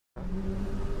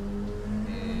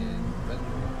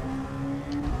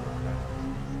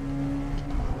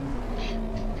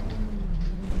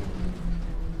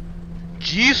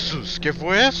Jesus, ¿qué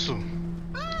fue eso?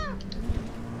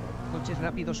 Coches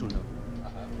rápidos 1.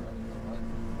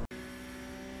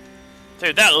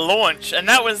 Dude, that launch, and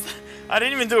that was... I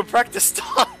didn't even do a practice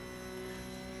start.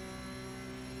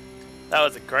 That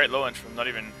was a great launch from not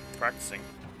even practicing.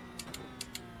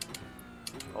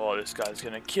 Oh, this guy's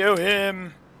gonna kill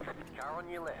him. Car on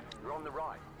your left, you're on the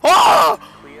right. Oh!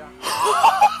 Clear.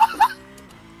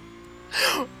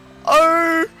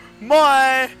 Oh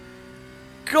my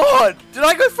god! Did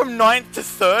I go from 9th to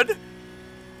 3rd?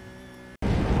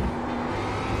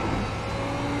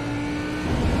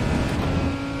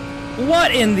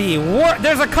 What in the world?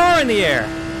 There's a car in the air!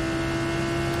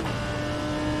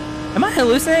 Am I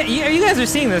hallucinating? You guys are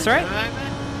seeing this, right?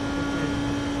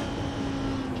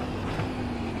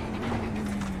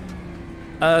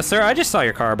 Sir, I just saw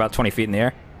your car about 20 feet in the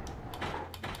air.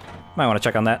 Might want to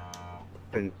check on that.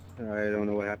 I don't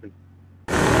know what happened.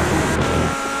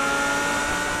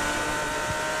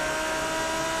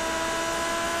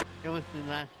 It was the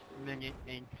last minute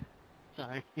thing.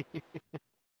 Sorry.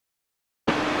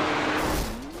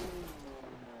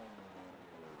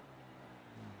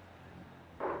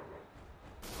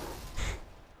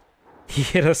 He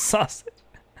hit a sausage.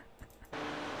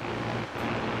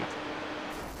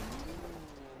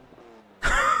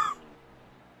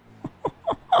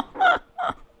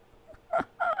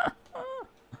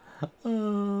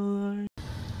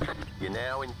 You're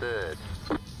now in 3rd.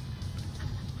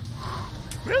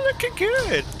 We're looking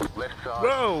good. Left side.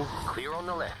 Whoa. Clear on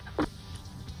the left.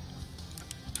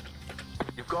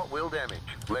 You've got wheel damage.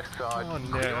 Left side. Oh,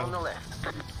 no. Clear on the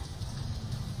left.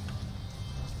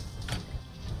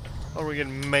 Oh, we're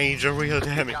getting major wheel Cut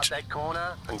damage. that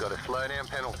corner and got a slow down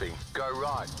penalty. Go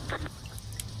right.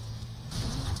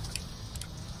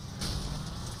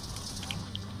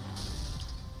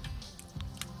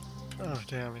 Oh,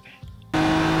 damn it.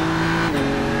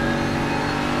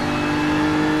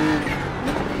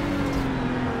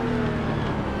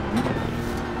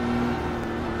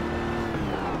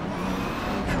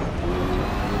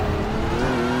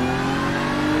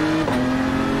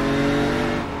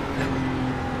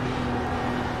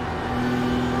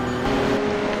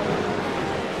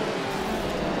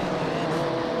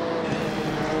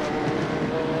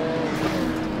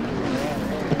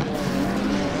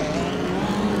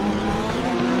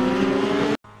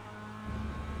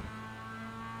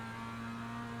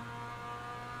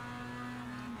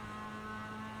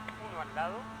 Al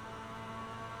lado.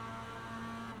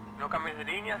 No cambies de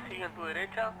línea, sigue en tu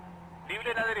derecha.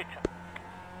 Libre la derecha.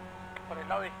 Por el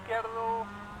lado izquierdo.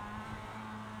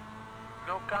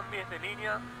 No cambies de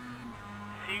línea.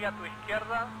 Sigue a tu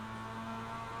izquierda.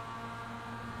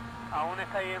 Aún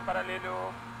está ahí en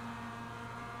paralelo.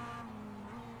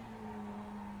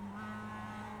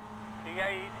 Sigue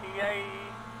ahí, sigue ahí.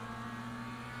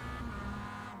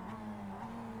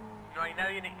 No hay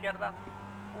nadie en izquierda.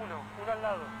 Uno al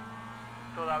lado.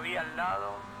 Todavía al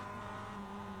lado.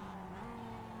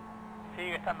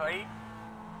 Sigue estando ahí.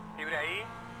 Libre ahí.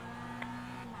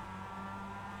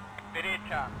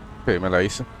 Derecha. Sí, me la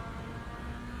hice.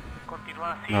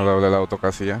 Continúa así. No doble el auto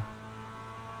casi ya.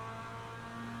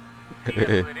 Sigue a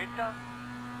tu derecha.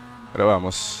 Pero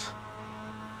vamos.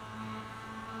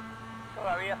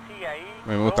 Todavía sigue ahí.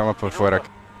 Me gusta más por fuera.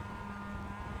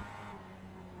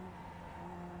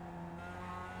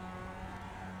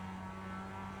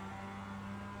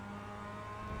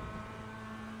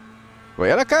 Voy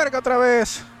a la carga otra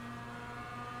vez.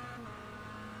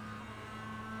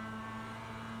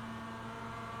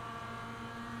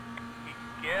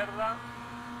 Izquierda.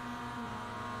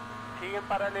 Sigue en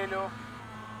paralelo.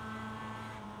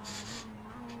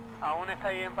 Aún está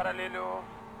ahí en paralelo.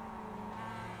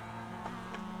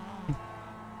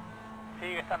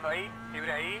 Sigue estando ahí,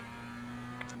 libre ahí.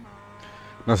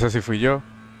 No sé si fui yo.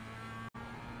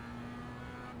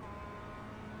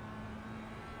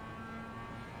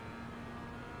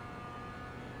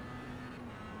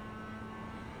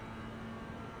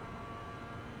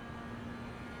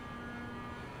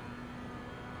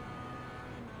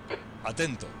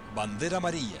 Atento, bandera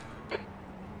amarilla.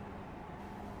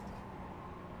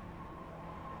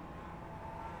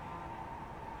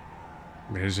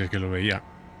 Ese que lo veía.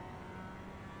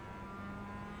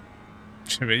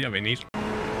 Se veía venir.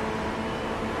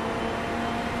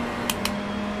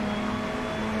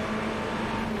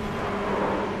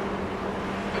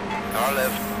 Our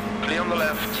left, clear on the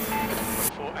left.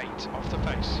 48 off the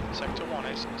pace. Sector 1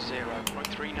 is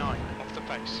 0.39 off the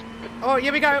pace. Oh,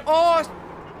 here we go. Oh!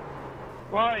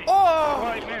 Why? Oh!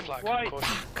 Why, man? Why?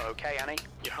 Okay, Annie,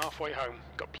 you're halfway home.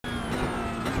 Got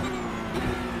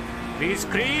Please,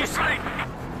 Chris!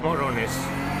 Morones.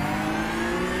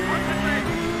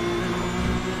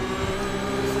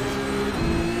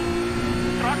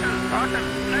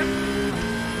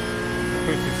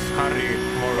 This is Harry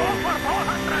Moron.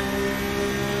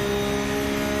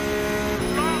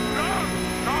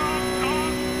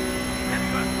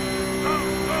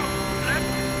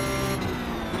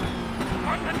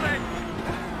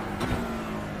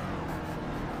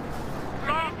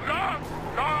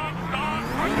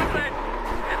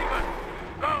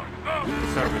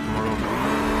 Serve it, Moron.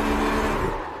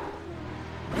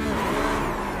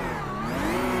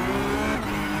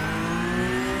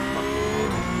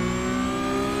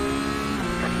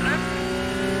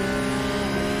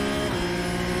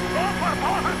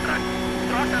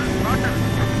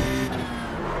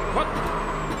 What?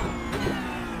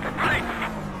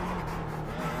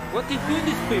 What is doing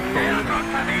these people?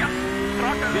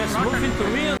 Yes, move into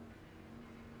me.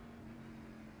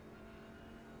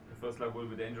 The first lap will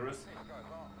be dangerous.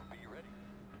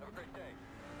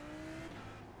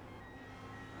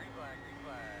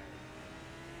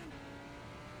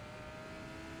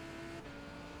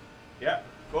 Yeah,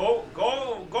 go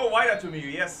wider to me,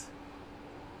 yes.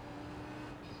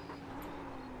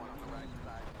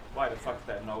 Why the fuck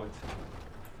did I know it?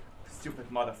 Stupid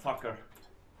motherfucker.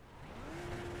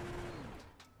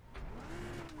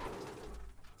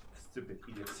 Stupid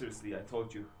idiot, seriously, I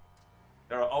told you.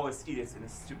 There are always idiots in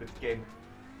this stupid game.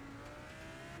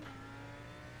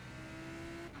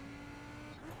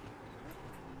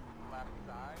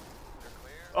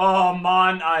 Oh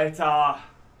man, Alter!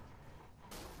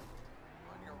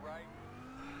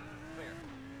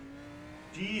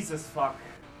 Jesus fuck.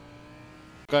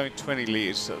 Going 20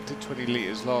 litres, I did 20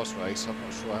 litres last race, I'm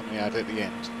not sure how many I had at the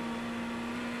end.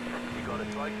 You got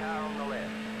a slow car on the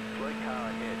left, slow car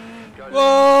ahead. Go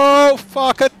Whoa,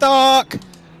 fuck a duck!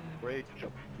 Great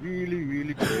job. Really,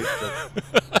 really great job.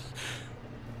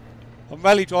 I'm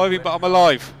rally driving, but I'm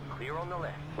alive. clear on the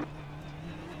left.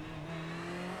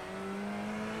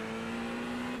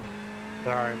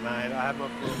 Sorry, mate. I had my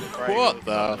foot on the brake. What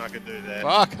the I could do that.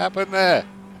 fuck happened there?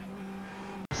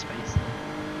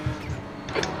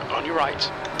 on your right.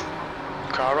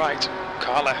 Car right.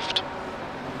 Car left.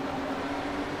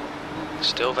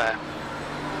 Still there.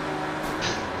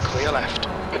 Clear left.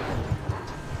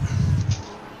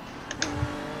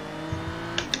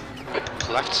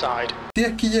 Left side. Sí,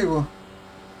 aquí llego.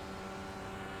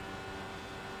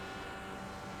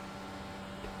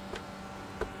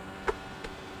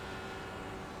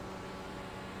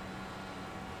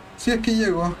 Sí, aquí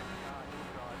llego.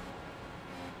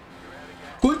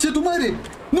 ¡Concha tu madre!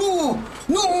 ¡No!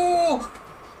 ¡No!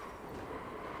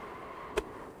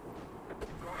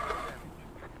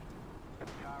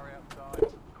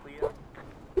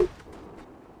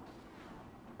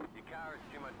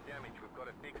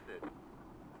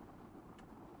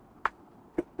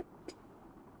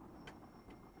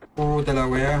 Puta la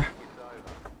weá.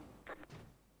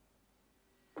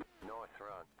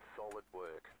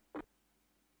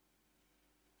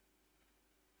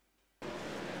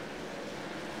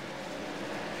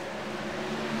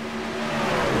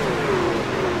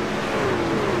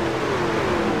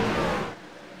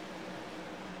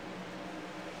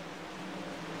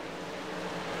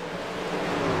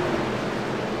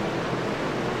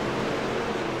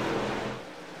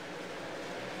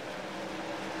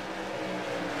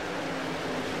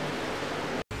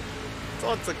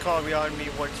 Thought the car behind me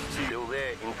wanted to. Still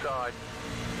there, inside.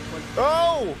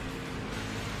 Oh!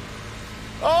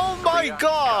 Oh my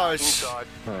gosh! Inside.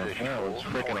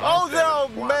 Oh, there are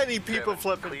many people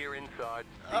flipping. Clear inside.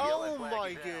 Oh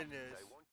my goodness.